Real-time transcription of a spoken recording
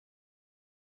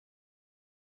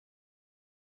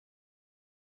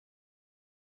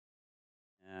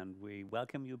and we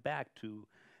welcome you back to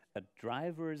a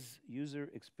driver's user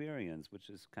experience, which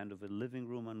is kind of a living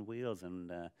room on wheels.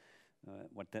 And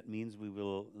what that means, we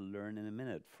will learn in a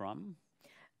minute from.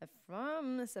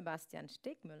 From Sebastian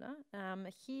Stegmüller.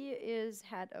 He is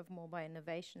head of mobile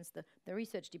innovations, the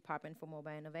research department for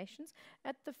mobile innovations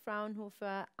at the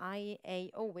Fraunhofer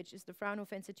IAO, which is the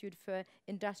Fraunhofer Institute for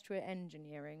Industrial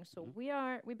Engineering. So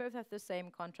we both have the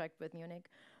same contract with Munich.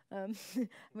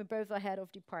 We both are head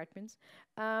of departments.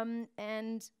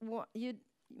 And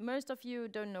most of you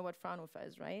don't know what Fraunhofer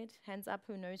is, right? Hands up,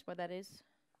 who knows what that is?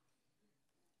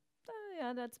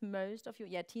 Yeah, that's most of you.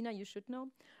 Yeah, Tina, you should know.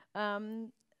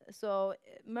 So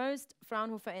most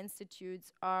Fraunhofer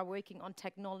institutes are working on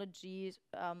technologies,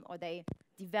 or they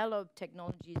develop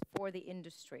technologies for the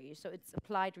industry. So it's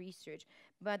applied research.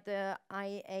 But the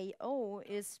IAO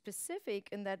is specific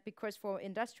in that because for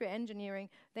industrial engineering,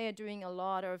 they are doing a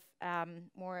lot of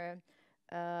more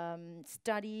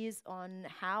studies on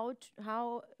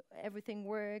how everything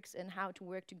works and how to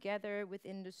work together with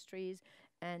industries.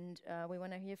 And we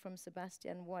want to hear from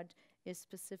Sebastian what is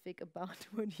specific about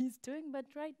what he's doing. But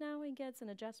right now he gets an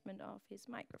adjustment of his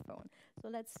microphone. So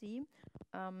let's see.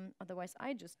 Otherwise,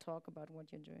 I just talk about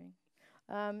what you're doing.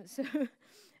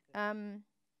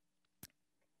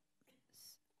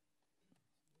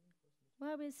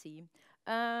 Well, we'll see.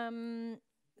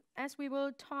 As we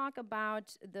will talk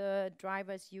about the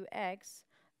driver's UX,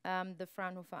 the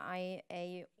Fraunhofer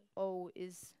IAO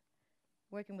is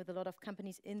working with a lot of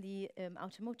companies in the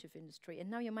automotive industry. And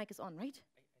now your mic is on, right?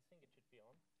 I think it should be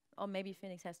on. Or maybe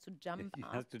Phoenix has to jump He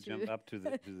up. has to jump up to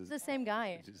the... It's the same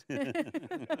guy. He's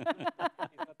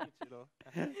not digital.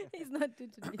 He's not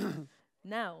digital.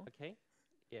 Now. Okay.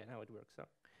 Yeah, now it works. So,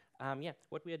 yeah,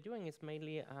 what we are doing is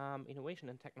mainly innovation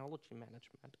and technology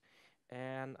management.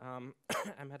 And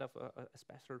I'm head of a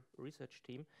special research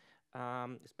team,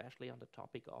 especially on the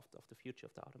topic of the future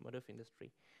of the automotive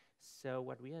industry. So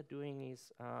what we are doing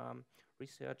is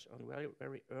research on very,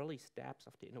 very early steps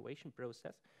of the innovation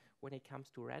process when it comes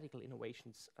to radical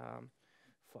innovations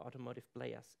for automotive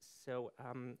players. So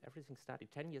everything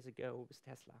started 10 years ago with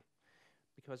Tesla,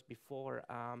 because before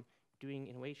doing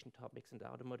innovation topics in the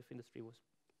automotive industry was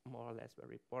more or less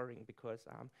very boring, because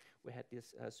we had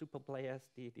these super players,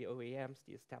 the OEMs,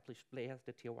 the established players,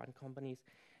 the tier one companies,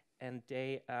 and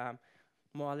they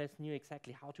more or less knew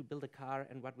exactly how to build a car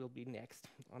and what will be next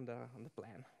on the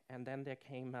plan. And then there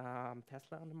came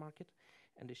Tesla on the market,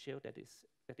 and they showed that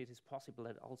it is possible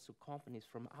that also companies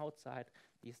from outside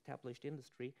the established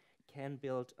industry can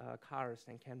build cars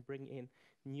and can bring in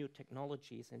new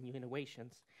technologies and new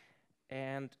innovations.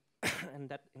 And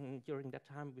during that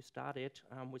time, we started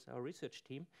with our research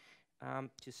team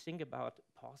to think about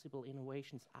possible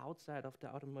innovations outside of the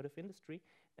automotive industry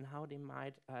and how they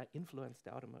might influence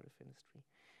the automotive industry.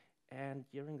 And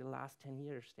during the last 10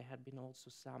 years, there had been also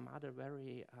some other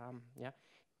very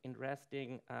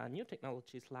interesting new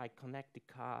technologies like connected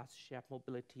cars, shared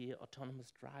mobility,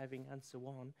 autonomous driving, and so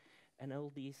on. And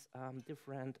all these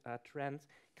different trends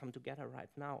come together right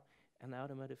now. And the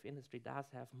automotive industry does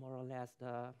have more or less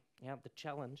the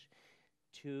challenge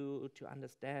to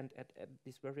understand at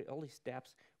these very early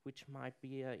steps which might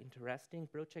be an interesting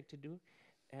project to do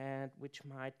and which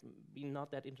might be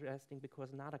not that interesting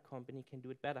because another company can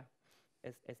do it better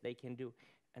as they can do.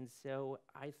 And so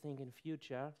I think in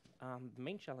future, the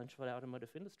main challenge for the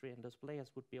automotive industry and those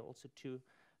players would be also to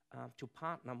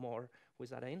partner more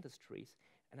with other industries.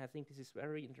 And I think this is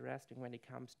very interesting when it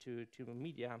comes to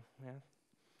media,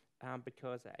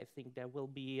 because I think there will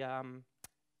be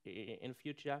in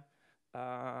future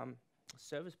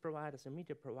service providers and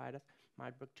media providers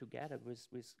might work together with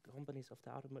companies of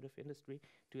the automotive industry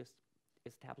to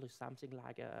establish something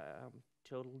like a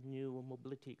total new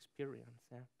mobility experience.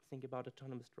 Think about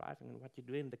autonomous driving and what you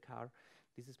do in the car.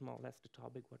 This is more or less the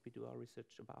topic what we do our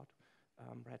research about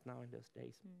right now in those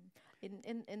days.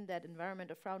 In that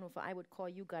environment of Fraunhofer, I would call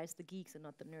you guys the geeks and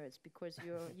not the nerds, because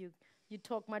you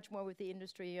talk much more with the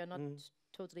industry. You're not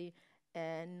totally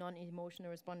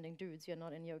non-emotional responding dudes. You're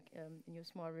not in your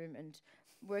small room and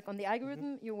work on the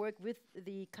algorithm. You work with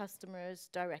the customers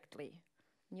directly.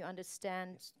 You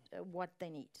understand what they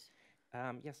need.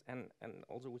 Yes, and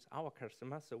also with our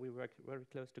customers. So we work very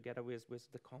close together with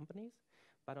the companies,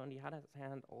 but on the other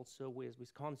hand, also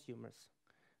with consumers.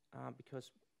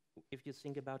 Because if you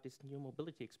think about this new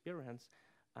mobility experience,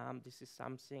 this is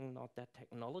something not that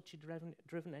technology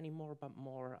driven anymore, but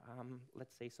more,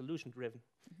 let's say, solution driven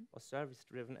or service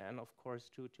driven. And of course,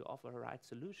 to offer a right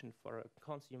solution for a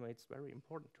consumer, it's very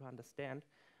important to understand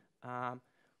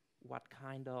what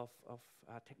kind of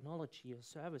technology or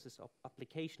services or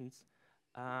applications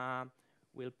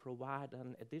will provide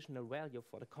an additional value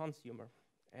for the consumer.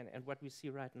 And what we see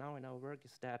right now in our work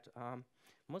is that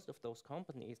most of those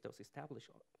companies, those established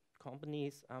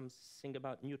companies, think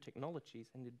about new technologies,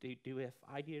 and they do have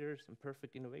ideas and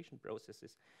perfect innovation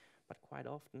processes. But quite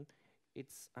often,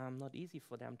 it's not easy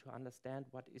for them to understand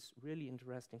what is really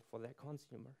interesting for their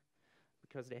consumer,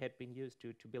 because they had been used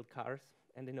to build cars,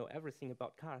 and they know everything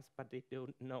about cars, but they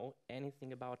don't know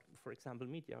anything about, for example,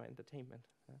 media or entertainment.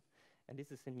 And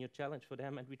this is a new challenge for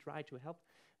them, and we try to help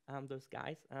those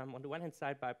guys on the one hand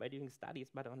side by doing studies,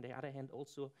 but on the other hand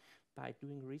also by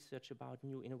doing research about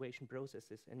new innovation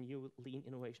processes and new lean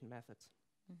innovation methods.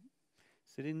 Mm-hmm.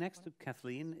 Sitting next to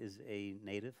Kathleen is a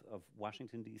native of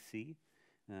Washington, D.C.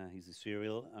 He's a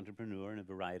serial entrepreneur in a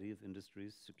variety of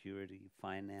industries: security,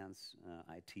 finance,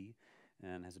 IT,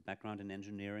 and has a background in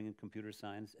engineering and computer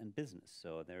science and business.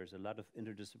 So there's a lot of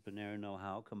interdisciplinary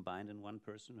know-how combined in one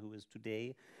person, who is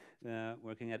today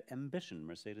working at Ambition,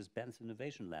 Mercedes-Benz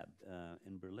Innovation Lab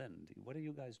in Berlin. What are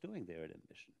you guys doing there at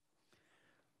Ambition?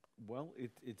 Well,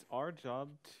 it's our job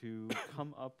to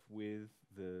come up with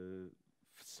the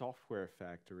software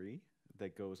factory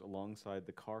that goes alongside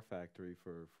the car factory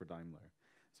for Daimler.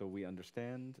 So we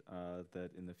understand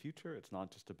that in the future, it's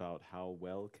not just about how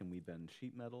well can we bend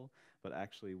sheet metal, but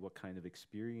actually what kind of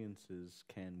experiences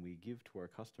can we give to our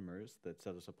customers that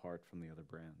set us apart from the other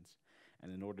brands.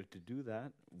 And in order to do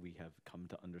that, we have come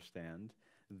to understand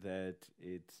that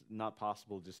it's not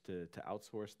possible just to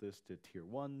outsource this to tier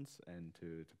ones and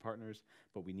to partners,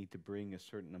 but we need to bring a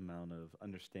certain amount of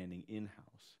understanding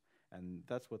in-house. And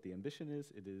that's what the Ambition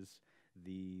is. It is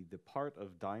the part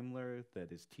of Daimler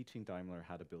that is teaching Daimler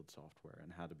how to build software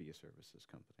and how to be a services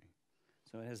company.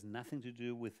 So it has nothing to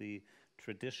do with the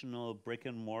traditional brick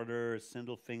and mortar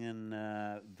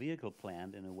Sindelfingen vehicle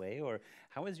plant in a way, or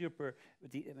how is your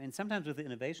I mean, sometimes with the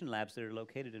innovation labs that are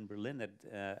located in Berlin, that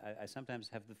I sometimes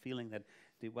have the feeling that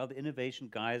the innovation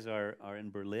guys are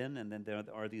in Berlin, and then there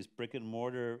are these brick and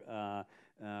mortar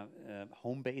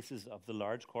home bases of the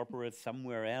large corporates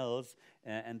somewhere else,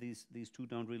 and these two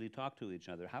don't really talk to each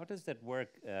other. How does that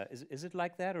work? Is it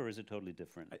like that, or is it totally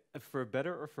different? For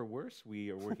better or for worse,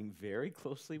 we are working very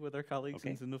closely with our colleagues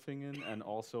in Sindelfingen and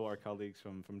also our colleagues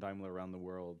from Daimler around the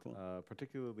world,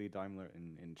 particularly Daimler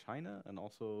in China and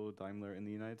also Daimler in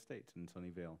the United States, in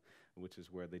Sunnyvale, which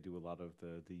is where they do a lot of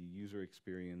the user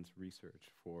experience research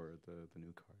for the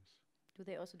new cars. Do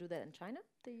they also do that in China,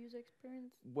 the user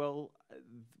experience? Well,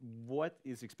 what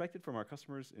is expected from our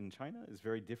customers in China is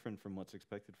very different from what's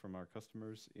expected from our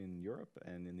customers in Europe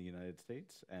and in the United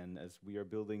States. And as we are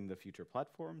building the future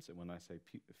platforms, and when I say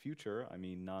future, I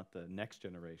mean not the next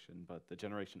generation, but the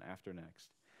generation after next.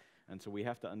 And so we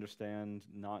have to understand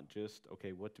not just,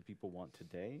 okay, what do people want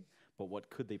today, but what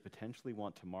could they potentially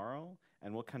want tomorrow,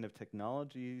 and what kind of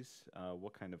technologies,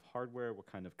 what kind of hardware,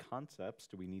 what kind of concepts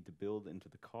do we need to build into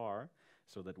the car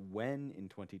so that when in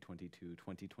 2022,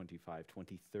 2025,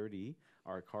 2030,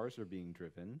 our cars are being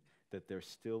driven, that they're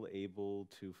still able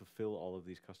to fulfill all of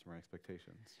these customer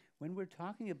expectations. When we're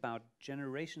talking about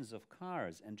generations of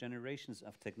cars and generations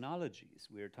of technologies,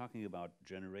 we're talking about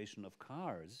generation of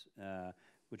cars,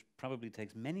 which probably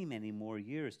takes many, many more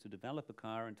years to develop a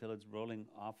car until it's rolling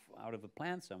off out of a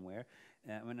plant somewhere.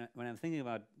 When I'm thinking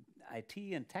about IT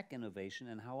and tech innovation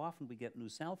and how often we get new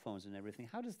cell phones and everything,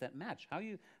 how does that match?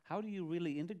 How do you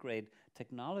really integrate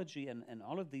technology and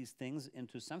all of these things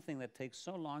into something that takes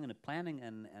so long in a planning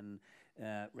and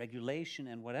regulation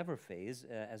and whatever phase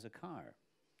as a car?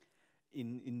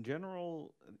 In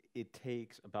general, it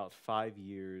takes about 5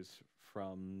 years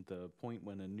from the point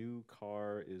when a new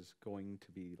car is going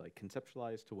to be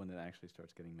conceptualized to when it actually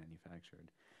starts getting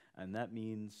manufactured. And that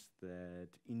means that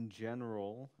in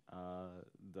general,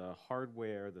 the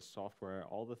hardware, the software,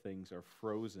 all the things are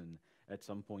frozen at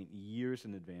some point years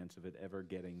in advance of it ever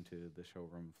getting to the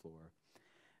showroom floor.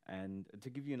 And to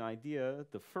give you an idea,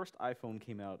 the first iPhone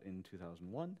came out in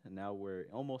 2001, and now we're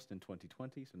almost in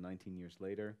 2020, so 19 years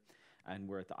later. And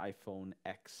we're at the iPhone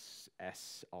X,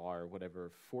 S, R,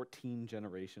 whatever, 14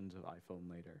 generations of iPhone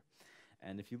later.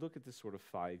 And if you look at this sort of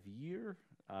 5-year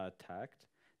tact,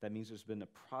 that means there's been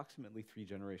approximately 3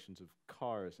 generations of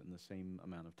cars in the same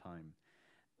amount of time.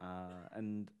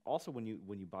 And also when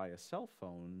you buy a cell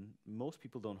phone, most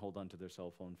people don't hold on to their cell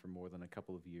phone for more than a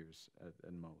couple of years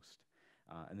at most.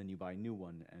 And then you buy a new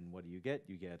one, and what do? You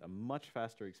get a much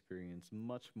faster experience,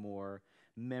 much more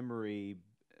memory,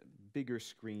 bigger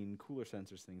screen, cooler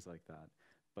sensors, things like that.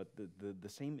 But the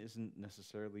same isn't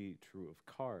necessarily true of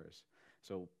cars.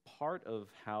 So part of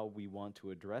how we want to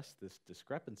address this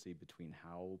discrepancy between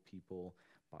how people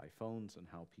buy phones and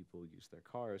how people use their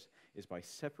cars is by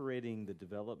separating the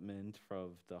development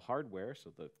of the hardware, so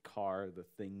the car, the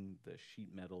thing, the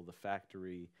sheet metal, the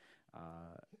factory,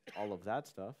 all of that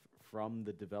stuff, from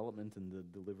the development and the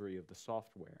delivery of the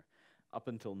software. Up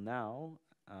until now,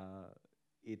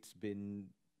 it's been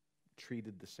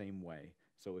treated the same way.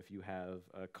 So if you have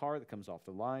a car that comes off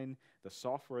the line, the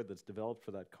software that's developed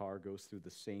for that car goes through the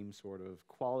same sort of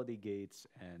quality gates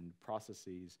and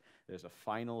processes. There's a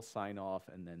final sign-off,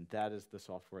 and then that is the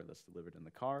software that's delivered in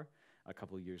the car. A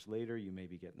couple of years later, you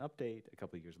maybe get an update. A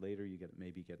couple of years later, you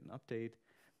maybe get an update.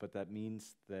 But that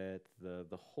means that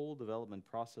the whole development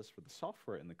process for the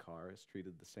software in the car is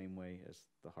treated the same way as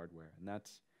the hardware, and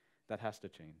that has to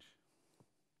change.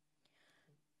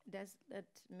 Does that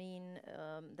mean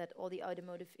that all the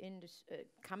automotive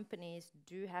companies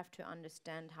do have to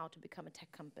understand how to become a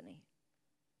tech company?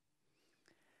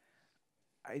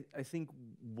 I think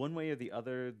one way or the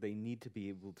other, they need to be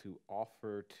able to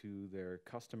offer to their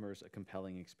customers a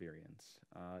compelling experience.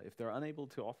 If they're unable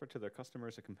to offer to their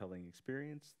customers a compelling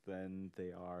experience, then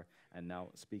they are, and now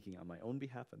speaking on my own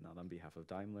behalf and not on behalf of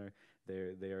Daimler,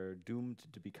 they're doomed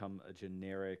to become a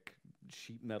generic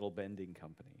sheet metal bending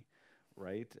company,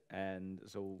 right? And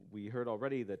so we heard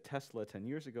already that Tesla 10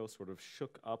 years ago sort of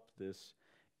shook up this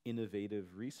innovative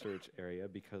research area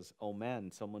because, oh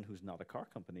man, someone who's not a car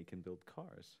company can build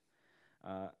cars.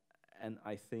 And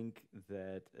I think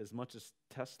that as much as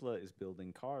Tesla is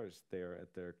building cars, they're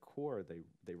at their core,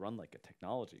 they run like a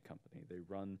technology company. They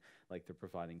run like they're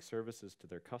providing services to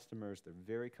their customers. They're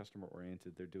very customer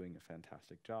oriented. They're doing a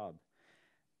fantastic job.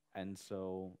 And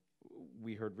so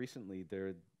we heard recently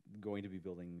they're going to be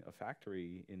building a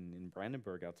factory in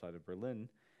Brandenburg outside of Berlin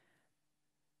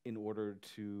in order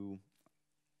to,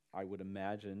 I would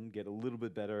imagine, get a little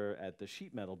bit better at the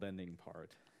sheet metal bending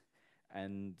part.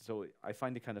 And so I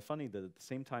find it kind of funny that at the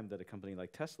same time that a company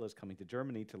like Tesla is coming to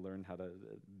Germany to learn how to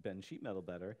bend sheet metal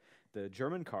better, the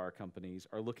German car companies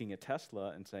are looking at Tesla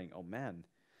and saying, oh man,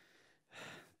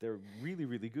 they're really,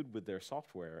 really good with their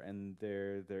software, and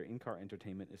their in-car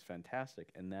entertainment is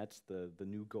fantastic, and that's the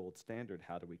new gold standard.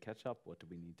 How do we catch up? What do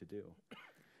we need to do?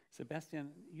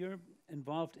 Sebastian, you're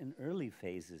involved in early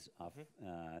phases of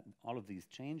all of these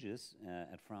changes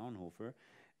at Fraunhofer.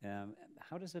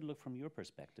 How does it look from your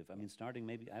perspective? I mean, starting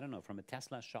maybe, I don't know, from a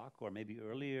Tesla shock or maybe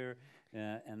earlier,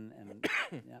 Let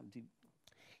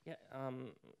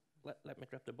me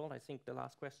grab the ball. I think the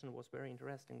last question was very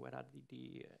interesting, whether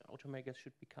the automakers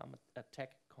should become a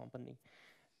tech company.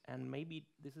 And maybe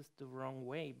this is the wrong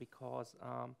way, because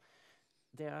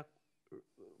they are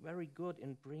very good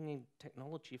in bringing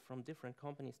technology from different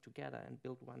companies together and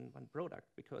build one product,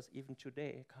 because even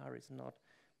today a car is not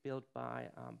built by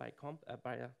an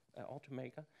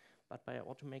automaker, but by an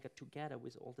automaker together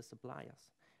with all the suppliers.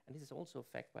 And this is also a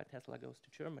fact why Tesla goes to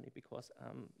Germany, because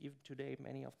even today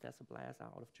many of their suppliers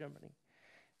are out of Germany.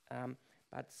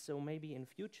 But so maybe in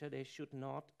future they should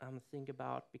not think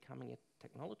about becoming a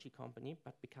technology company,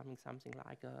 but becoming something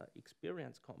like an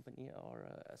experience company or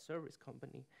a service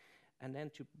company, and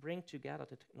then to bring together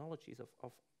the technologies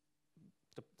of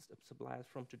the suppliers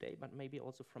from today, but maybe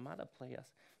also from other players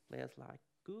like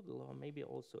Google, or maybe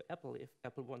also Apple, if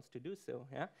Apple wants to do so,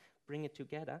 bring it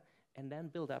together and then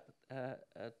build up a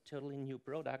totally new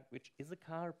product, which is a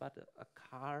car, but a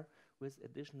car with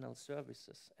additional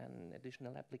services and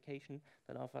additional application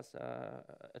that offers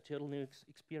a total new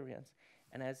experience.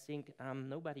 And I think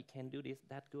nobody can do this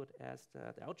that good as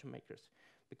the automakers,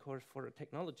 because for a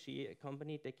technology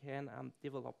company, they can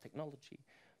develop technology,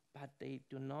 but they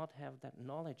do not have that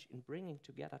knowledge in bringing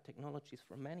together technologies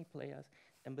from many players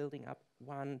and building up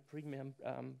one premium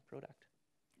product.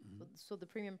 Mm-hmm. So the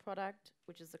premium product,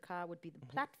 which is the car, would be the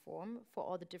platform for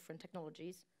all the different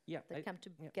technologies that come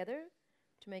together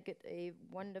to make it a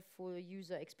wonderful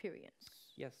user experience.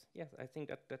 Yes, I think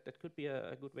that could be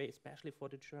a good way, especially for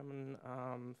the German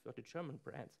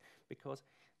brands, because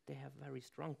they have very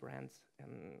strong brands,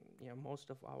 and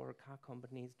most of our car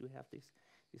companies do have these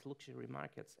luxury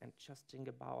markets. And just think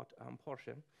about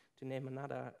Porsche, to name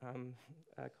another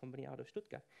company out of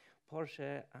Stuttgart.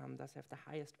 Porsche does have the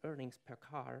highest earnings per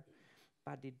car,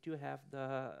 but they do have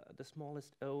the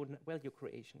smallest own value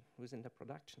creation within the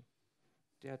production.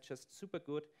 They are just super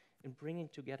good in bringing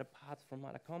together parts from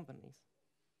other companies.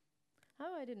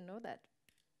 Oh, I didn't know that.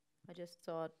 I just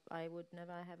thought I would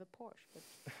never have a Porsche.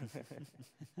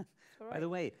 But By the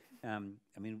way, I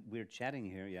mean, we're chatting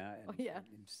here,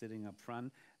 and sitting up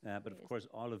front, but of course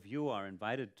all of you are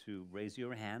invited to raise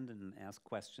your hand and ask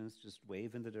questions. Just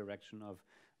wave in the direction of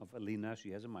Alina.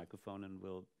 She has a microphone and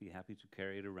we'll be happy to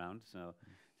carry it around. So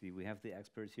see, we have the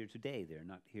experts here today. They're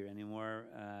not here anymore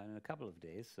in a couple of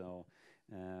days. So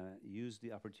use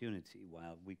the opportunity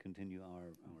while we continue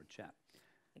our chat,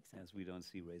 Exactly. as we don't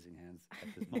see raising hands at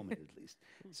this moment, at least.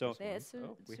 So, There's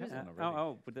we have Susan. one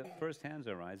already. but the first hands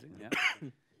are rising. Yeah.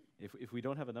 If we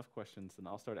don't have enough questions, then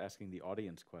I'll start asking the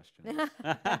audience questions.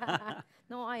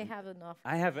 No, I have enough.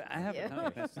 I have Yeah.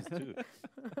 enough questions too.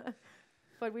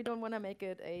 But we don't want to make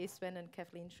it a Sven and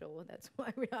Kathleen show. That's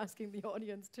why we're asking the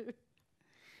audience too.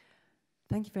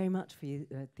 Thank you very much for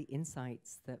the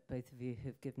insights that both of you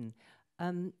have given.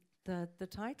 The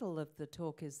title of the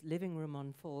talk is Living Room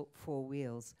on Four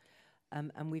Wheels.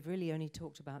 And we've really only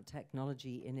talked about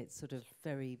technology in its sort of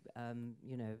very,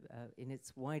 in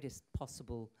its widest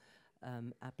possible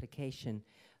application.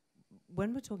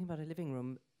 When we're talking about a living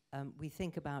room, we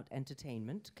think about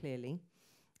entertainment, clearly.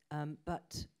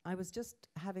 But I was just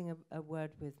having a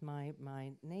word with my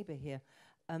neighbor here.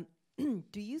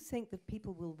 Do you think that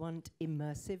people will want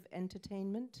immersive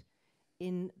entertainment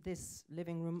in this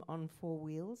living room on four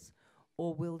wheels?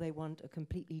 Or will they want a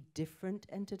completely different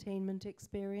entertainment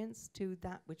experience to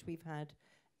that which we've had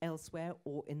elsewhere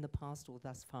or in the past or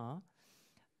thus far?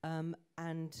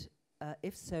 And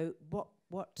if so,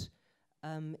 what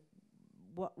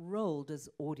role does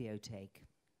audio take?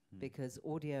 Because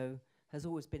audio has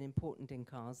always been important in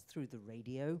cars through the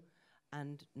radio,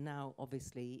 and now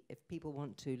obviously if people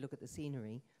want to look at the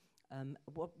scenery,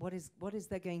 what is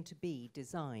there going to be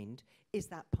designed? Is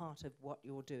that part of what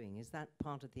you're doing? Is that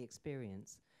part of the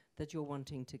experience that you're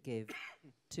wanting to give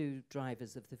to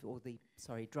drivers of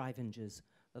drivingers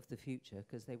of the future?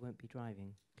 Because they won't be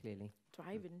driving, clearly.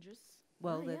 Drivingers?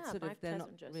 Well, yeah, they're not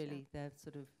passengers, really, they're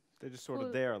sort of... They're just sort Cool.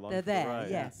 of there along They're for the there, ride.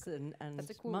 yes. And That's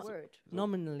a cool word.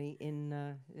 nominally in...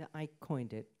 I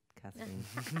coined it, Kathleen.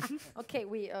 Okay,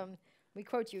 we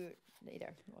quote you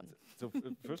later on. So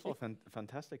first of all,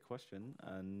 fantastic question,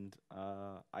 and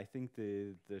I think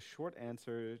the short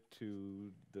answer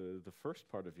to the first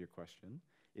part of your question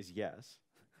is yes.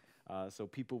 So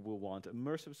people will want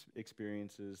immersive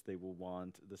experiences. They will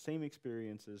want the same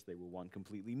experiences. They will want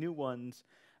completely new ones.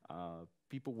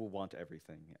 People will want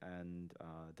everything, and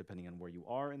depending on where you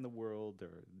are in the world, there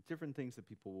are different things that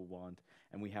people will want,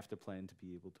 and we have to plan to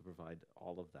be able to provide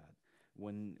all of that.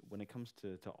 When it comes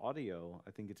to audio,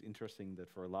 I think it's interesting that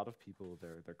for a lot of people,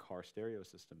 their car stereo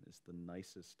system is the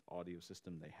nicest audio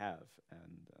system they have,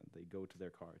 and they go to their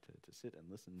car to sit and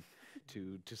listen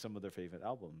to some of their favorite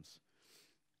albums.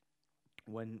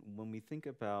 When we think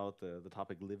about the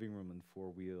topic living room and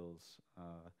four wheels,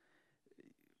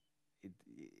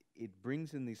 it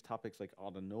brings in these topics like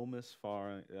autonomous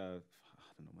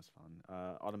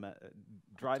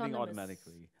driving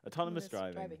automatically, autonomous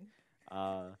driving.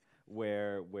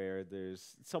 Where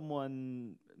there's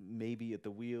someone maybe at the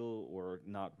wheel or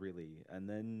not really, and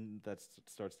then that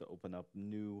starts to open up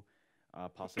new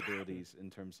possibilities in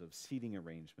terms of seating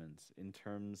arrangements, in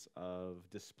terms of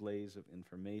displays of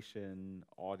information,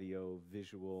 audio,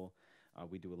 visual.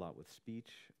 We do a lot with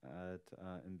speech at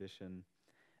Ambition,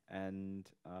 and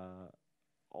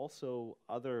also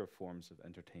other forms of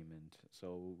entertainment.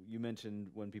 So you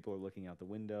mentioned when people are looking out the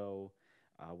window.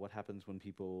 What happens when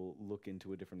people look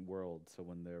into a different world? So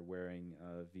when they're wearing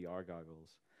VR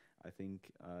goggles. I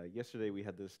think yesterday we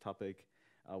had this topic,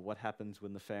 what happens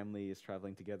when the family is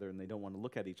traveling together and they don't want to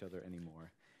look at each other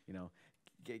anymore? You know,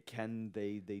 can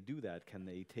they do that? Can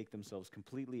they take themselves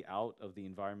completely out of the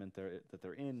environment that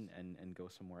they're in and go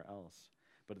somewhere else?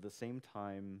 But at the same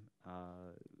time,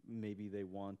 maybe they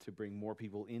want to bring more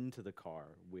people into the car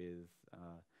with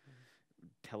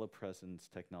telepresence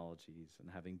technologies and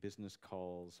having business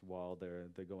calls while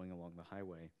they're going along the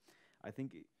highway. I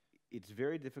think it's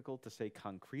very difficult to say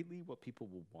concretely what people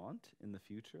will want in the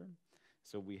future.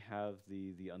 So we have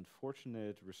the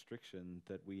unfortunate restriction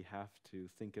that we have to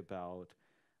think about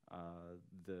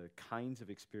the kinds of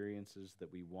experiences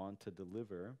that we want to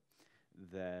deliver,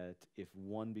 that if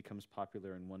one becomes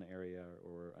popular in one area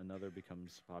or another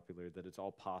becomes popular, that it's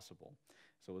all possible.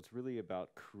 So it's really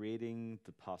about creating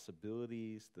the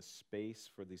possibilities, the space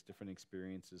for these different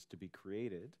experiences to be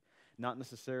created, not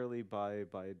necessarily by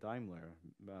Daimler,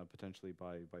 potentially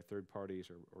by third parties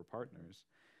or partners,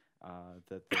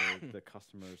 that the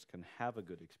customers can have a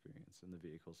good experience in the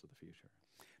vehicles of the future.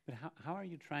 But how are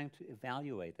you trying to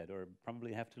evaluate that, or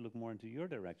probably have to look more into your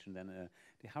direction then?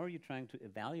 How are you trying to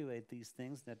evaluate these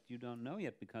things that you don't know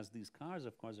yet? Because these cars,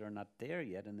 of course, are not there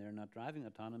yet, and they're not driving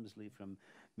autonomously from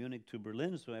Munich to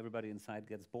Berlin, so everybody inside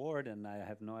gets bored, and I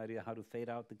have no idea how to fade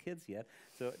out the kids yet.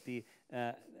 So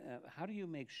how do you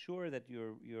make sure that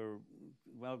you're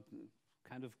well,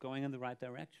 kind of going in the right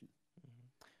direction?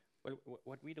 Well,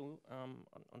 what we do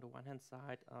on the one hand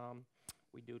side,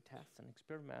 we do tests and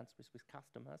experiments with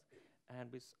customers,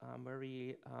 and with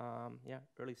very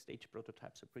early stage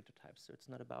prototypes or prototypes. So it's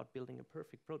not about building a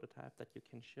perfect prototype that you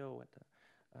can show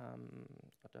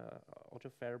at the auto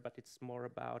fair, but it's more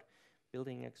about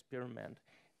building an experiment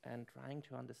and trying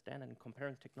to understand and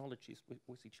comparing technologies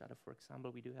with each other. For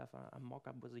example, we do have a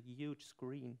mock-up with a huge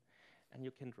screen, and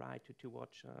you can try to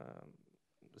watch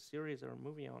a series or a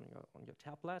movie on your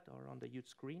tablet or on the huge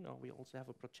screen, or we also have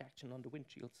a projection on the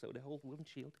windshield. So the whole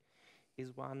windshield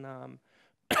is one,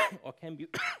 or can be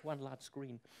one large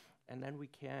screen. And then we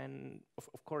can,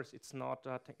 of course, it's not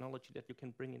technology that you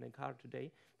can bring in a car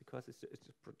today, because it's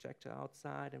a projector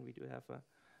outside, and we do have a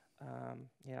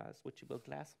switchable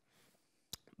glass.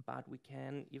 But we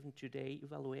can even today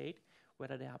evaluate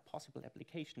whether there are possible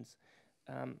applications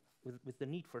with the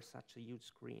need for such a huge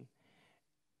screen.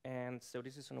 And so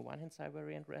this is on the one hand side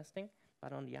very interesting,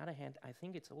 but on the other hand, I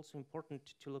think it's also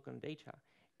important to look on data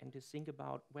and to think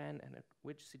about when and at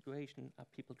which situation are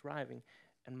people driving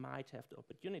and might have the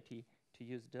opportunity to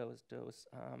use those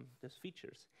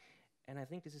features. And I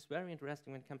think this is very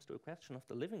interesting when it comes to a question of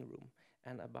the living room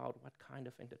and about what kind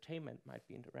of entertainment might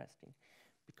be interesting.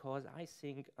 Because I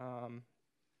think,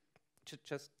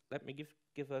 just let me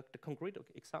give the concrete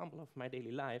example of my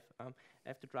daily life. I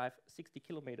have to drive 60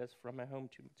 kilometers from my home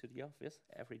to the office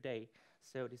every day.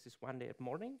 So this is one day at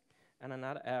morning, and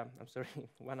another,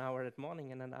 1 hour at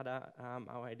morning and another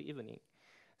hour at evening.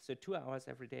 So 2 hours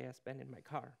every day I spend in my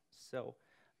car. So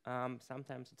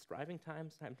sometimes it's driving time,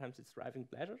 sometimes it's driving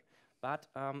pleasure. But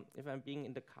if I'm being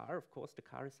in the car, of course, the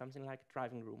car is something like a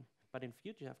driving room. But in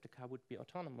future, if the car would be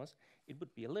autonomous, it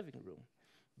would be a living room.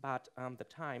 But the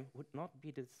time would not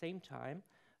be the same time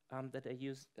that I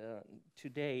use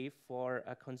today for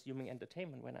consuming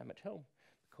entertainment when I'm at home.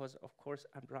 Because, of course,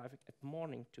 I'm driving at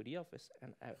morning to the office,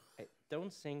 and I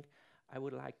don't think I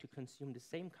would like to consume the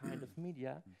same kind of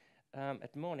media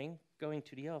at morning going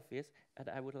to the office, and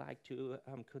I would like to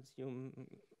consume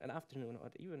an afternoon or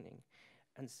the evening.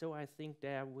 And so I think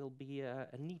there will be a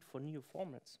need for new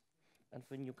formats and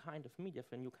for new kind of media,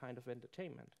 for new kind of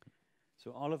entertainment.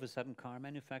 So all of a sudden, car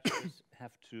manufacturers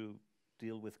have to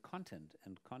deal with content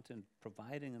and content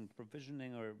providing and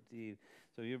provisioning,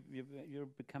 so you're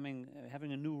becoming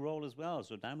having a new role as well.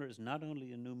 So Daimler is not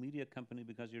only a new media company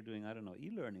because you're doing, I don't know,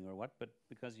 e-learning or what, but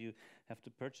because you have to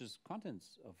purchase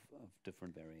contents of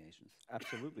different variations.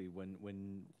 Absolutely.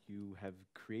 When you have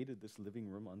created this living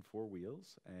room on 4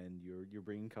 wheels and you're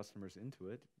bringing customers into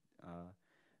it,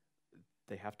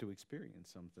 they have to experience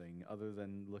something other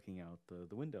than looking out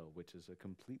the window, which is a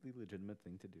completely legitimate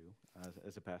thing to do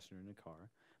as a passenger in a car.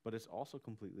 But it's also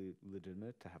completely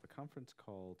legitimate to have a conference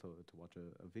call, to watch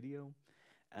a video.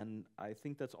 And I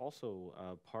think that's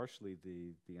also partially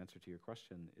the answer to your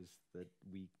question, is that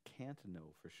we can't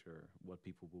know for sure what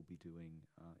people will be doing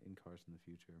in cars in the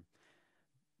future.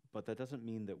 But that doesn't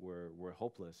mean that we're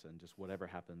hopeless and just whatever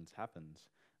happens, happens.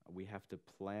 We have to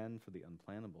plan for the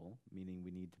unplannable, meaning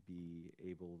we need to be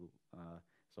able,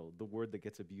 so the word that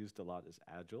gets abused a lot is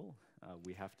agile.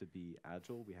 We have to be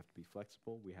agile, we have to be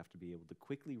flexible, we have to be able to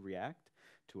quickly react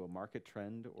to a market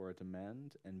trend or a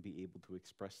demand and be able to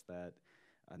express that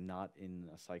not in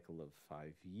a cycle of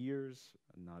 5 years,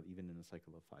 not even in a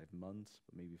cycle of 5 months,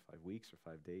 but maybe 5 weeks or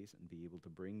 5 days, and be able to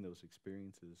bring those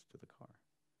experiences to the car.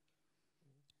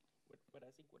 What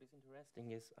I think what is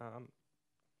interesting is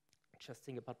just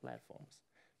think about platforms.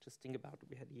 Just think about,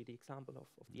 we had the example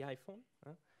of the iPhone,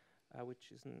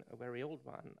 which is a very old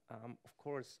one. Of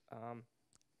course,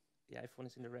 the iPhone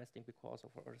is interesting because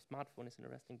of, or a smartphone is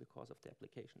interesting because of the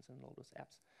applications and all those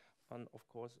apps. And of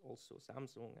course, also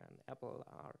Samsung and Apple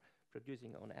are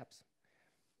producing own apps,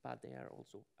 but there are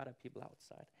also other people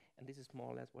outside. And this is more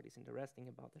or less what is interesting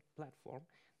about that platform,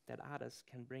 that others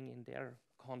can bring in their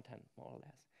content more or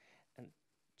less. And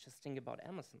just think about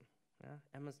Amazon.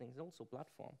 Amazon is also a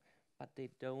platform, but they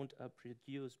don't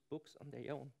produce books on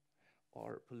their own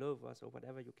or pullovers or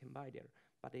whatever you can buy there.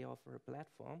 But they offer a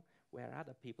platform where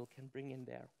other people can bring in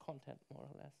their content more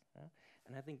or less.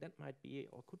 And I think that might be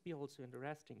or could be also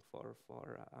interesting for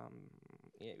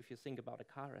if you think about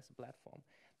a car as a platform,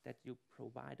 that you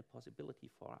provide a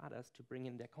possibility for others to bring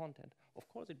in their content. Of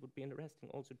course, it would be interesting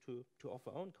also to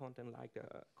offer own content, like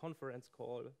a conference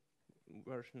call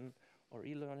version or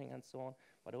e-learning and so on,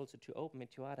 but also to open it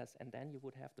to others, and then you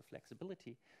would have the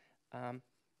flexibility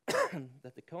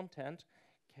that the content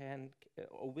can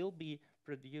or will be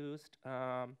produced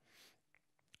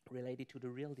related to the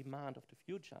real demand of the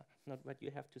future, not what you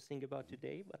have to think about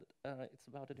today, but it's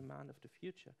about the demand of the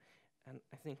future. And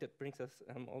I think that brings us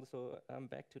also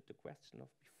back to the question of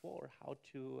before, how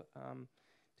to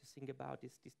think about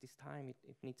this time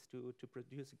it needs to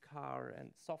produce a car and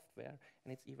software,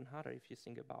 and it's even harder if you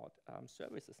think about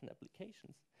services and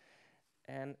applications.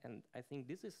 And I think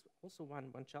this is also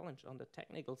one challenge on the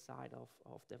technical side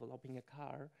of developing a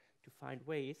car, to find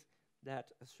ways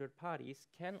that third parties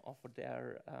can offer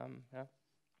their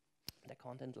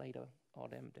content later, or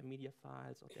their media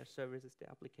files, or their services, their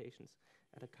applications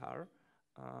at a car.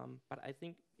 But I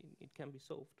think it can be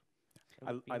solved.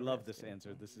 I love this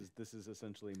answer. This is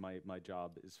essentially my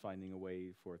job, is finding a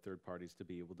way for third parties to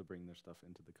be able to bring their stuff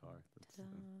into the car.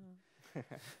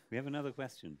 We have another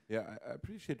question. Yeah, I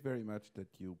appreciate very much that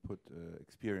you put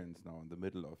experience now in the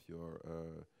middle of your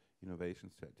innovation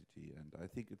strategy, and I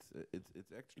think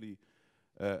it's actually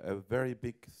a very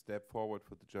big step forward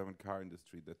for the German car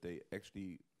industry, that they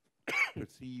actually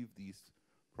perceive these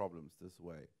problems this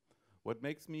way. What's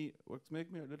making me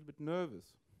a little bit nervous,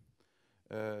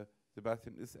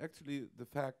 Sebastian, is actually the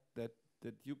fact that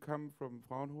you come from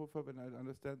Fraunhofer, when I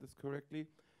understand this correctly,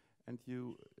 and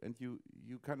you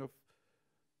kind of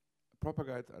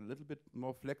propagate a little bit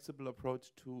more flexible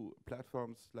approach to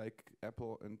platforms like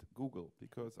Apple and Google,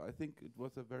 because I think it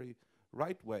was a very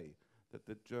right way that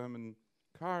the German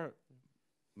car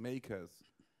makers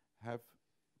have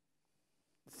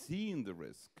seen the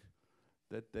risk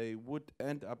that they would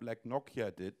end up like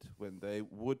Nokia did, when they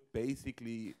would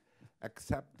basically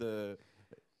accept the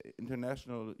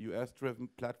international US-driven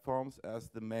platforms as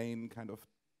the main kind of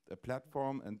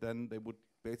platform, and then they would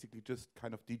basically just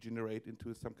kind of degenerate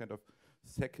into some kind of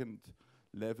second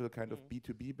level kind of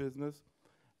B2B business.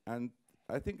 And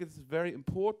I think it's very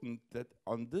important that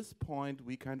on this point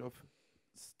we kind of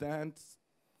stand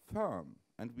firm,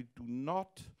 and we do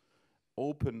not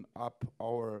open up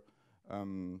our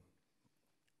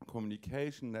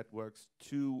communication networks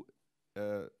to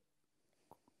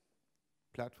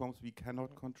platforms we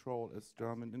cannot control as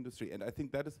German industry. And I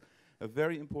think that is a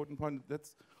very important point.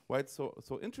 That's why it's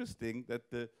so interesting that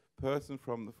the person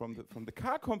from the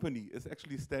car company is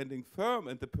actually standing firm,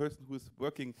 and the person who is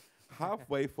working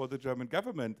halfway for the German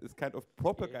government is kind of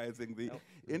propagating the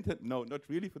no, not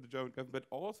really for the German government, but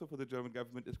also for the German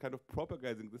government, is kind of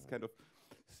propagating this kind of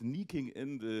sneaking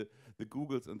in the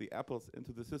Googles and the Apples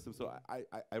into the system. So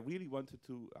I really wanted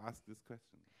to ask this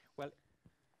question. Well,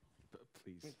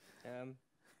 please.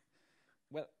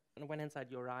 Well, on one hand side,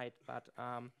 you're right, but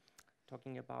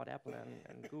talking about Apple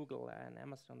and Google and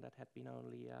Amazon, that had been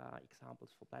only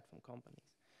examples for platform companies.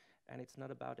 And it's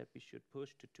not about that we should push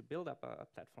to build up a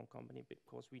platform company,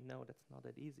 because we know that's not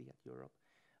that easy at Europe.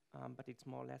 But it's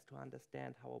more or less to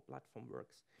understand how a platform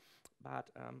works. But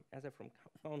as I'm from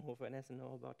Fraunhofer, and as I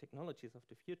know about technologies of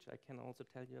the future, I can also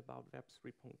tell you about Web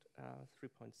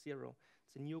 3.0.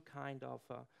 It's a new kind of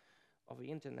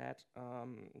internet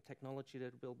technology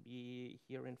that will be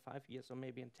here in 5 years, or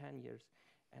maybe in 10 years.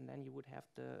 And then you would have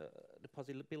the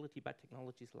possibility by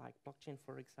technologies like blockchain,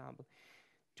 for example,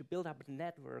 to build up a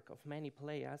network of many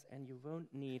players, and you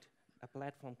won't need a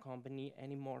platform company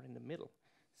anymore in the middle.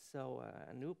 So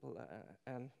an Uber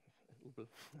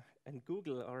and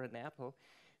Google, or an Apple,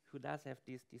 who does have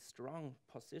this strong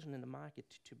position in the market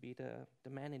to be the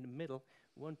man in the middle,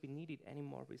 won't be needed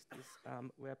anymore with this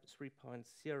Web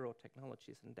 3.0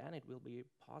 technologies. And then it will be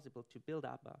possible to build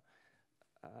up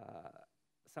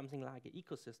something like an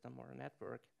ecosystem or a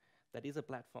network that is a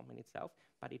platform in itself,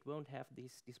 but it won't have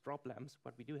these problems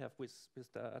what we do have with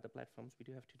the platforms we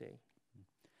do have today.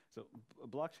 So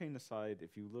blockchain aside,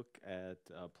 if you look at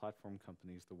platform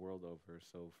companies the world over,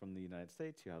 so from the United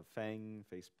States, you have FANG,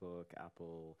 Facebook,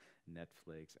 Apple,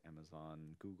 Netflix,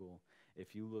 Amazon, Google.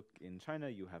 If you look in China,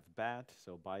 you have BAT,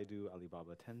 so Baidu,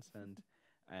 Alibaba, Tencent,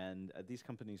 and these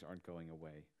companies aren't going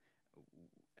away.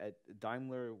 At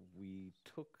Daimler, we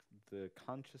took the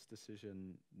conscious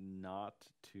decision not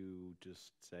to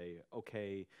just say,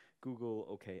 okay, Google,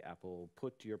 okay, Apple,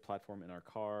 put your platform in our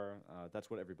car.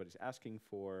 That's what everybody's asking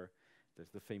for.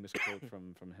 There's the famous quote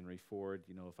from Henry Ford,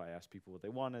 you know, if I asked people what they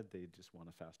wanted, they just want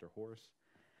a faster horse.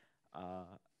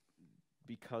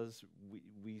 Because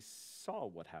we saw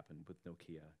what happened with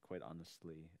Nokia, quite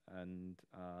honestly. And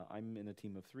I'm in a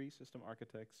team of 3 system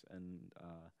architects, and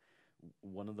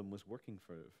one of them was working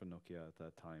for Nokia at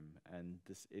that time, and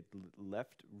it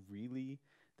left really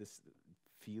this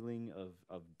feeling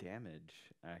of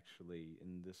damage, actually,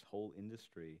 in this whole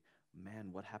industry.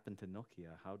 Man, what happened to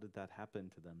Nokia? How did that happen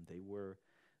to them? They were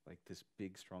like this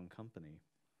big, strong company.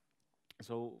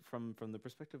 So from the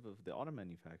perspective of the auto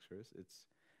manufacturers,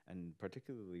 and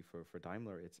particularly for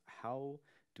Daimler, it's how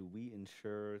do we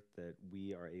ensure that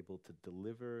we are able to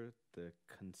deliver the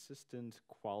consistent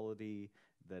quality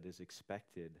that is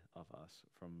expected of us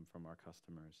from our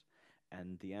customers.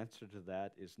 And the answer to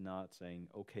that is not saying,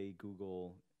 okay,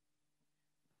 Google,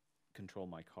 control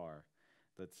my car.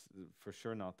 That's for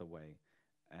sure not the way.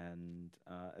 And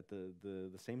at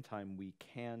the same time, we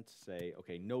can't say,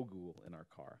 okay, no Google in our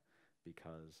car,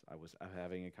 because I was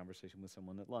having a conversation with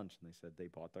someone at lunch, and they said they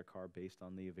bought their car based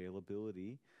on the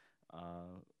availability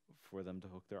for them to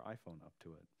hook their iPhone up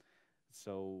to it.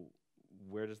 So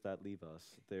where does that leave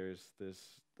us? There's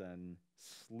this then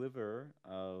sliver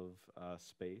of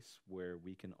space where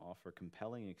we can offer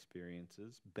compelling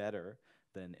experiences better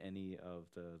than any of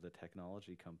the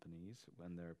technology companies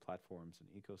and their platforms and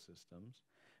ecosystems,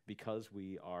 because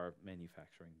we are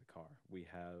manufacturing the car. We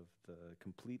have the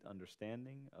complete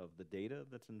understanding of the data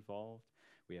that's involved.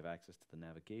 We have access to the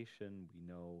navigation. We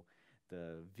know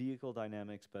the vehicle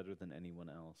dynamics better than anyone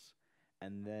else.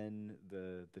 And then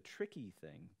the tricky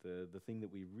thing, the thing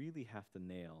that we really have to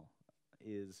nail,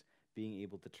 is being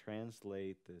able to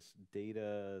translate this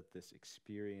data, this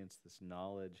experience, this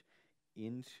knowledge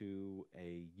into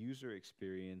a user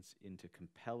experience, into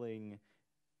compelling,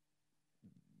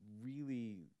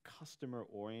 really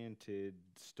customer-oriented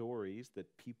stories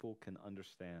that people can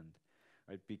understand,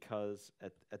 right? Because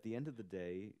at the end of the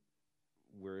day,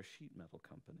 we're a sheet metal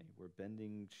company. We're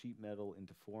bending sheet metal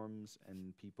into forms,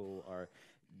 and people are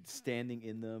standing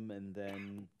in them, and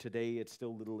then today it's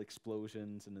still little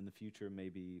explosions, and in the future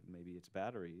maybe it's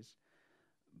batteries.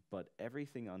 But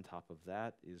everything on top of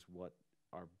that is what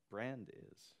our brand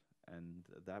is, and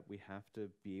that we have to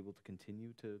be able to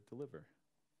continue to deliver.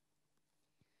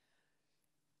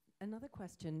 Another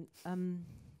question.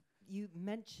 You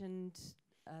mentioned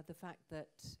the fact that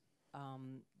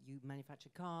you manufacture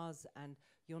cars, and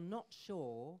you're not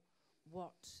sure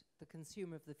what the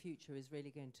consumer of the future is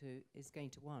really going to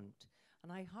want.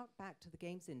 And I hark back to the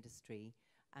games industry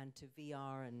and to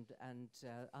VR and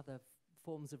other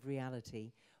forms of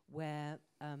reality, where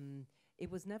it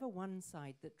was never one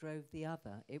side that drove the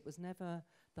other. It was never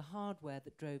the hardware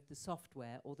that drove the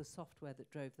software, or the software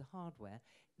that drove the hardware.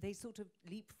 They sort of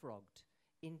leapfrogged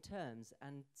in terms,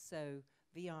 and so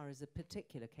VR is a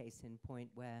particular case in point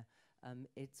where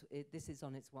this is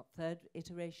on its third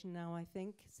iteration now, I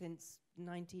think, since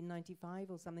 1995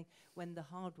 or something, when the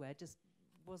hardware just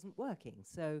wasn't working.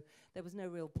 So there was no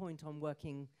real point on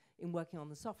working on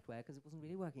the software, because it wasn't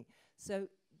really working. So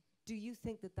do you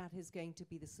think that that is going to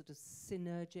be the sort of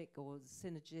synergistic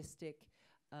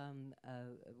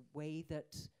way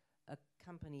that a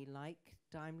company like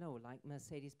Daimler or like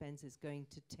Mercedes-Benz is going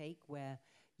to take, where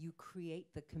you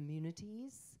create the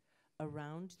communities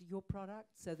around your product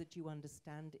so that you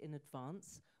understand in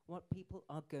advance what people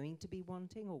are going to be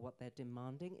wanting or what they're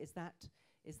demanding? Is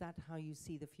that how you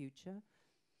see the future?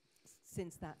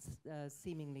 Since that's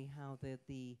seemingly how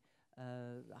the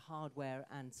hardware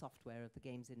and software of the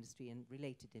games industry and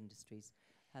related industries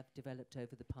have developed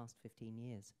over the past 15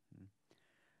 years.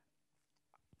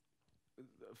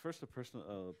 First, a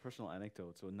personal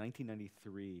anecdote. So in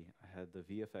 1993, I had the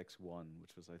VFX-1,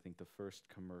 which was, I think, the first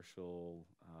commercial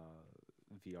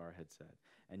VR headset.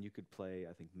 And you could play,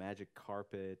 I think, Magic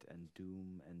Carpet and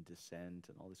Doom and Descent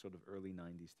and all these sort of early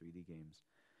 90s 3D games.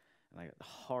 And I got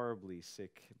horribly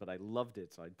sick, but I loved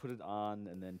it. So I'd put it on,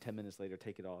 and then 10 minutes later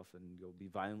take it off and go be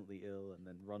violently ill, and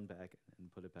then run back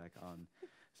and put it back on.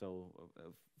 So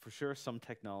for sure, some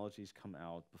technologies come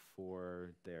out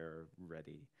before they're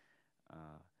ready.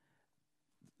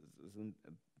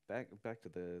 Back to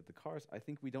the cars, I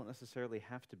think we don't necessarily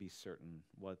have to be certain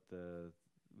what the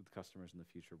customers in the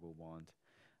future will want.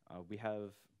 We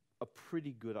have a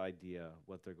pretty good idea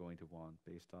what they're going to want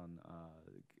based on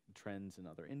trends in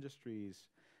other industries,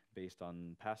 based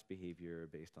on past behavior,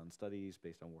 based on studies,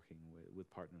 based on working with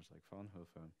partners like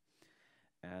Fraunhofer.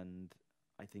 And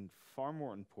I think far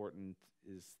more important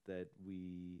is that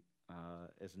we,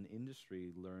 as an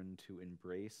industry, learn to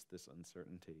embrace this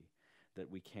uncertainty, that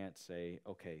we can't say,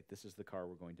 okay, this is the car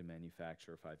we're going to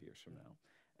manufacture 5 years from now,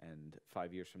 and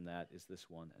 5 years from that is this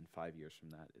one, and 5 years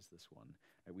from that is this one.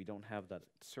 We don't have that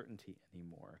certainty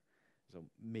anymore. So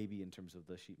maybe in terms of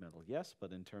the sheet metal, yes,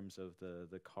 but in terms of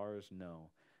the cars,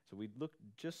 no. So we look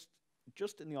just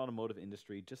in the automotive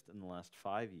industry, just in the last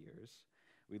 5 years,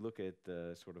 we look at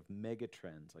the sort of mega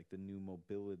trends, like the new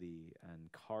mobility and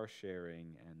car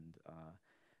sharing, and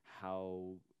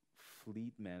how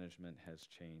fleet management has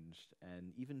changed,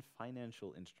 and even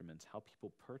financial instruments, how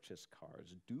people purchase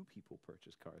cars. Do people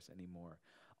purchase cars anymore?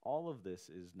 All of this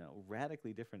is now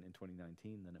radically different in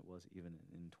 2019 than it was even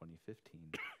in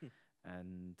 2015.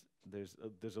 And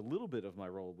there's a little bit of my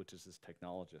role, which is this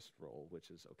technologist role, which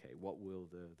is, okay, what will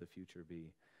the future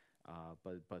be?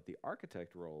 But the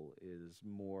architect role is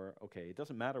more, okay, it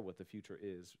doesn't matter what the future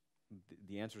is.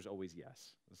 The answer is always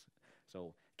yes.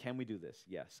 So can we do this?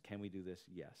 Yes. Can we do this?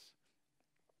 Yes.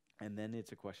 And then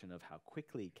it's a question of how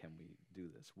quickly can we do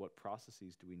this? What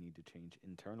processes do we need to change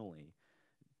internally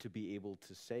to be able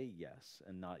to say yes,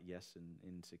 and not yes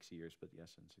in 6 years, but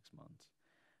yes in 6 months?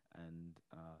 And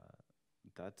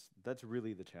that's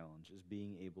really the challenge, is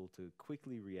being able to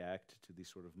quickly react to these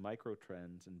sort of micro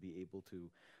trends and be able to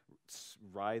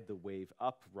ride the wave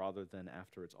up rather than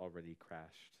after it's already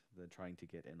crashed, than trying to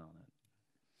get in on it.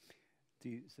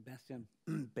 Sebastian,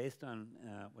 based on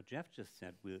what Jeff just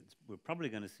said, we're probably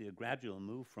going to see a gradual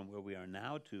move from where we are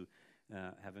now to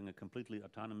having a completely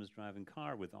autonomous driving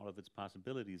car with all of its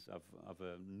possibilities of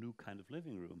a new kind of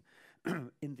living room.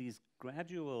 In these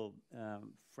gradual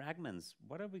fragments,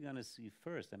 what are we going to see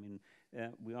first? I mean,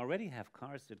 we already have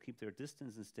cars that keep their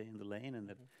distance and stay in the lane, and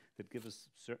that give us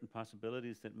certain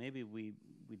possibilities that maybe we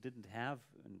didn't have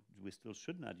and we still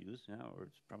should not use, or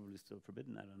it's probably still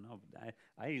forbidden, I don't know. But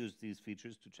I use these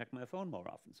features to check my phone more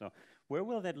often. So where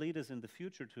will that lead us in the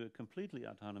future, to a completely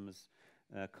autonomous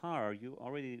car? Are you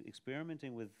already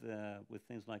experimenting with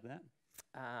things like that?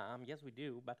 Yes, we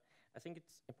do, but I think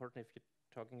it's important, if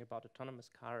you're talking about autonomous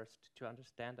cars, to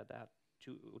understand that there are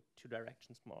two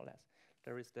directions, more or less.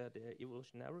 There is the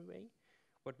evolutionary way,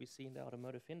 what we see in the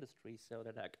automotive industry, so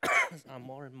that our cars are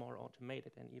more and more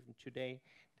automated, and even today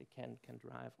they can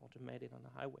drive automated on the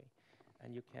highway,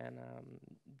 and you can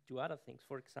do other things.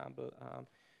 For example,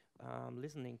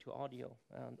 listening to audio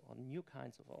and on new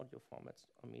kinds of audio formats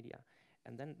or media.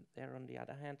 And then there, on the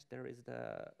other hand, there is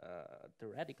the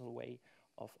radical way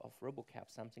of RoboCab,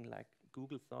 something like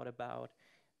Google thought about.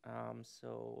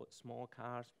 So small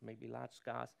cars, maybe large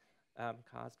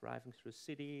cars driving through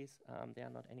cities. They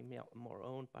are not any more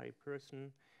owned by a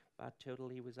person, but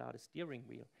totally without a steering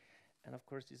wheel. And of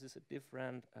course, this is a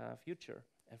different future.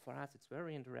 And for us, it's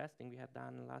very interesting. We had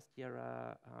done last year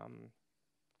a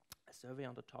survey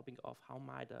on the topic of how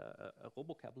might a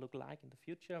RoboCab look like in the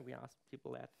future. We asked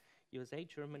people at USA,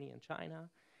 Germany, and China.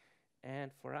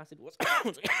 And for us, it was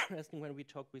interesting when we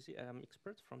talked with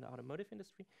experts from the automotive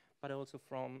industry, but also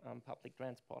from public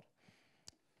transport.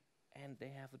 And they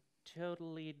have a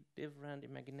totally different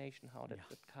imagination how that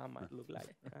car might look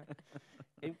like.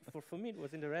 For me, it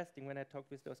was interesting when I talked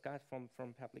with those guys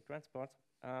from public transport.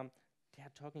 They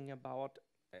are talking about,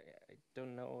 I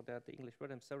don't know the English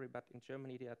word, I'm sorry, but in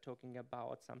Germany they are talking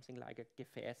about something like a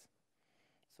Gefäß.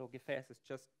 So Gefäß is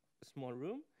just a small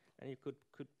room, and you could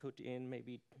put in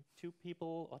maybe 2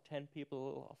 people or 10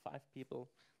 people or 5 people.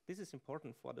 This is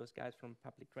important for those guys from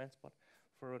public transport.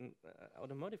 For an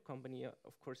automotive company,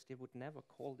 of course, they would never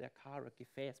call their car a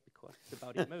Gefäß, because it's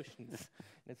about emotions,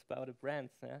 and it's about a brand.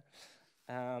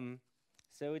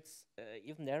 So it's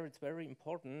even there, it's very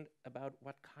important about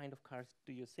what kind of cars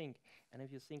do you think. And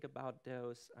if you think about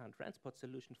those transport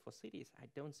solutions for cities, I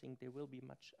don't think they will be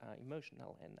much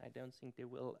emotional, and I don't think they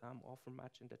will offer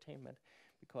much entertainment,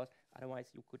 because otherwise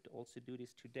you could also do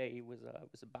this today with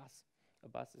a bus. A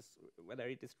bus is, whether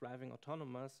it is driving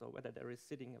autonomous or whether there is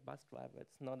sitting a bus driver,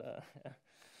 it's not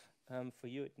for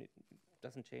you, it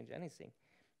doesn't change anything.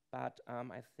 But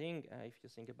I think if you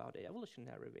think about the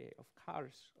evolutionary way of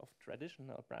cars, of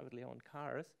traditional privately owned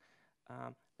cars,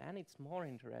 then it's more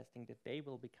interesting that they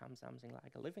will become something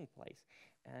like a living place.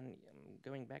 And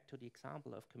going back to the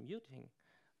example of commuting,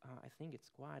 I think it's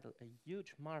quite a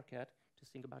huge market to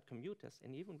think about commuters.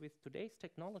 And even with today's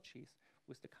technologies,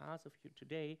 with the cars of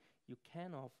today, you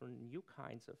can offer new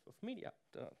kinds of media.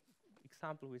 The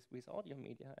example with audio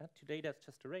media. Today that's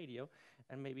just a radio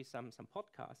and maybe some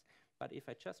podcasts. But if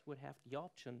I just would have the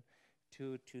option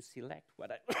to select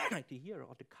what I like to hear,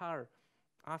 or the car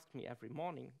asked me every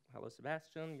morning, hello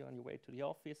Sebastian, you're on your way to the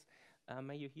office,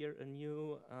 may you hear a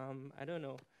new, I don't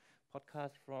know,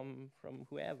 podcast from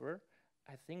whoever,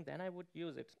 I think then I would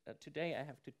use it. Today I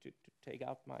have to take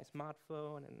out my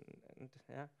smartphone and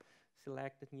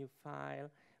select a new file.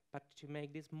 But to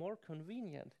make this more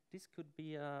convenient, this could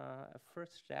be a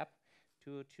first step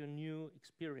to a new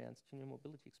experience, to new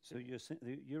mobility experience. So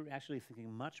you're actually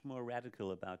thinking much more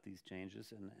radical about these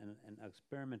changes and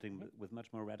experimenting with much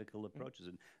more radical approaches.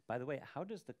 And by the way, how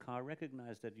does the car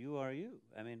recognize that you are you?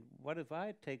 I mean, what if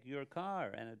I take your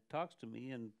car and it talks to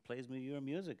me and plays me your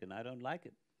music and I don't like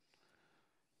it?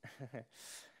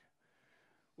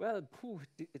 Well,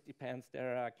 it depends.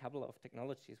 There are a couple of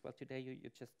technologies. Well, today you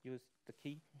just use the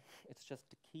key. It's just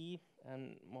the key,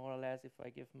 and more or less, if I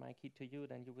give my key to you,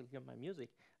 then you will hear my music.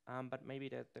 But maybe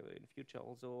that in future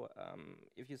also,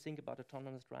 if you think about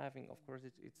autonomous driving, of course,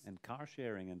 it's and car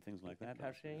sharing and things like that.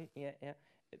 Car sharing, yeah.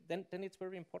 Then it's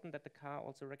very important that the car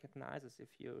also recognizes if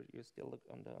you still look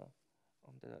on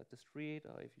on the street,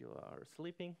 or if you are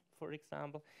sleeping, for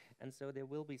example. And so there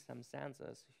will be some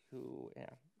sensors who,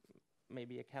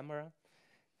 maybe a camera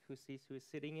who sees who is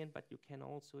sitting in, but you can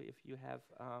also, if you have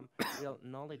real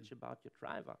knowledge about your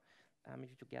driver, if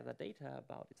you gather data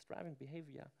about its driving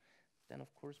behavior, then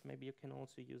of course maybe you can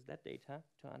also use that data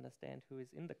to understand who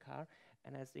is in the car.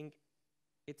 And I think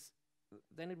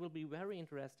then it will be very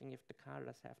interesting if the car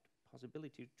does have the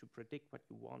possibility to predict what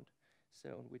you want. So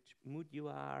in which mood you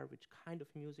are, which kind of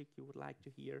music you would like to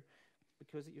hear.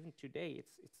 Because even today,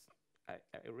 I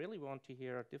really want to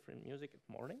hear different music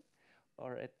at morning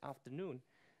or at afternoon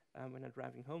when I'm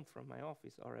driving home from my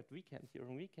office, or at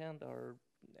during weekend, or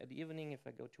at evening if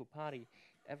I go to a party.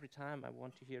 Every time I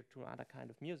want to hear other kind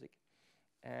of music.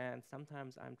 And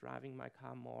sometimes I'm driving my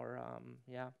car more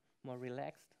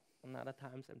relaxed. And other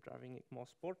times I'm driving it more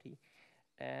sporty.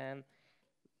 And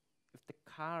if the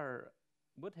car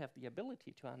would have the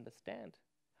ability to understand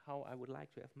how I would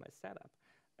like to have my setup,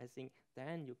 I think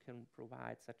then you can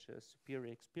provide such a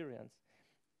superior experience.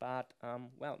 But,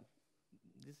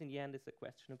 this in the end is a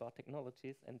question about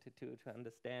technologies and to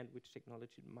understand which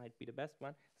technology might be the best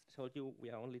one. As I told you,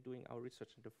 we are only doing our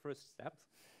research in the first steps.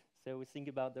 So we think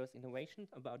about those innovations,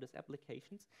 about those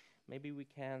applications. Maybe we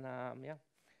can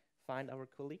find our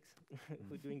colleagues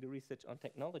who are doing the research on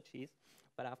technologies.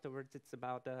 But afterwards, it's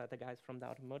about the guys from the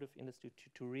automotive industry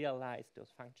to realize those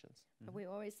functions. Mm-hmm. We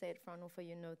always say at Fraunhofer,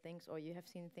 you know things, or you have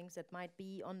seen things that might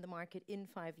be on the market in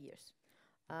 5 years.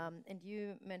 And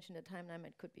you mentioned a timeline,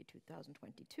 it could be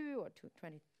 2022 or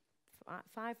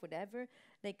 2025, whatever.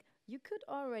 Like, you could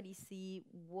already see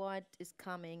what is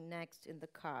coming next in the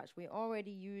cars. We're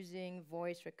already using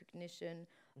voice recognition.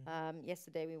 Mm-hmm.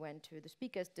 Yesterday we went to the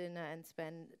speaker's dinner and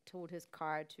Sven told his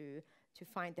car to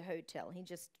find the hotel. He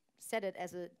just said it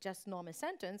as a just normal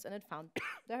sentence and it found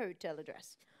the hotel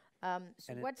address. So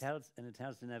and it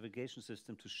tells the navigation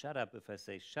system to shut up if I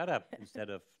say shut up instead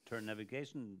of turn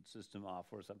navigation system off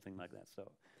or something like that.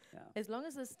 So, yeah. As long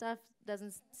as the stuff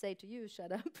doesn't say to you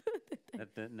shut up.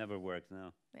 that never works,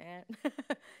 no. Yeah.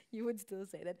 You would still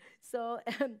say that. So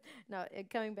now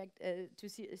coming back to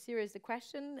serious the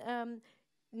question.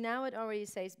 Now it already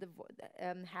says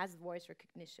has voice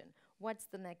recognition. What's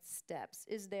the next steps?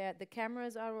 Is there the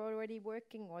cameras are already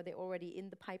working, or they're already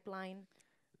in the pipeline?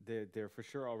 They're for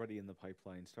sure already in the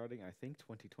pipeline, starting I think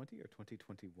 2020 or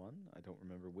 2021. I don't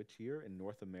remember which year. In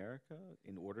North America,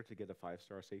 in order to get a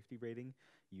 5-star safety rating,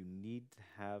 you need to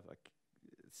have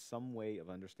some way of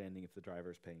understanding if the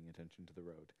driver is paying attention to the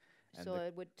road. And so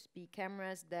it would be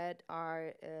cameras that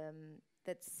are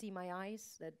that see my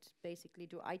eyes, that basically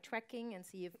do eye tracking and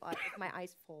see if my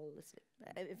eyes fall asleep,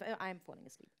 if I'm falling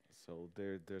asleep. So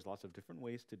there's lots of different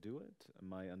ways to do it.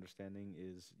 My understanding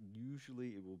is usually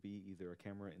it will be either a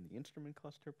camera in the instrument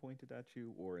cluster pointed at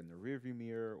you, or in the rearview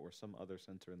mirror, or some other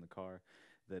sensor in the car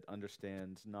that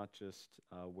understands not just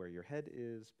where your head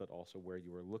is, but also where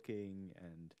you are looking,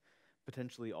 and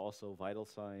potentially also vital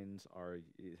signs.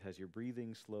 Has your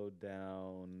breathing slowed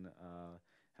down?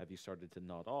 Have you started to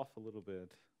nod off a little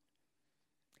bit?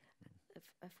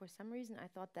 For some reason, I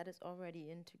thought that is already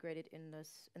integrated in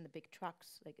the big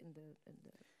trucks, like in the.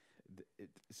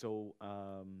 So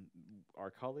our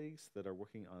colleagues that are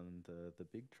working on the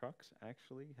big trucks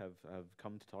actually have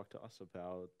come to talk to us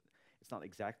about. It's not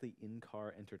exactly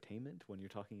in-car entertainment when you're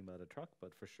talking about a truck,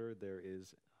 but for sure there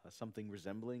is something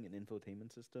resembling an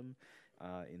infotainment system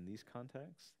in these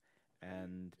contexts.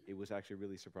 And it was actually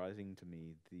really surprising to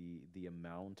me the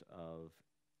amount of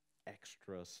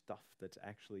extra stuff that's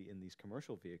actually in these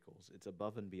commercial vehicles. It's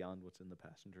above and beyond what's in the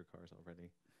passenger cars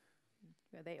already.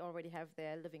 Where they already have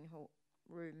their living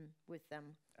room with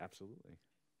them. Absolutely.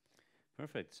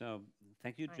 Perfect. So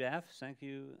thank you, Jeff. Thank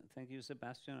you,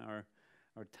 Sebastian.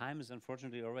 Our time is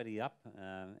unfortunately already up,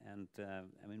 and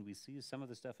I mean, we see some of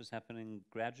the stuff is happening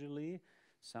gradually.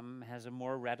 Some has a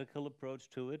more radical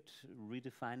approach to it,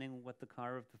 redefining what the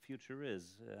car of the future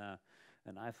is.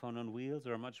 An iPhone on wheels,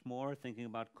 or much more, thinking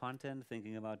about content,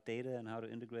 thinking about data and how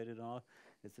to integrate it all.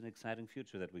 It's an exciting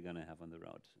future that we're going to have on the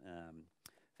road.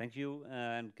 Thank you,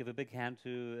 and give a big hand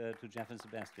to Jeff and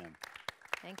Sebastian.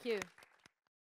 Thank you.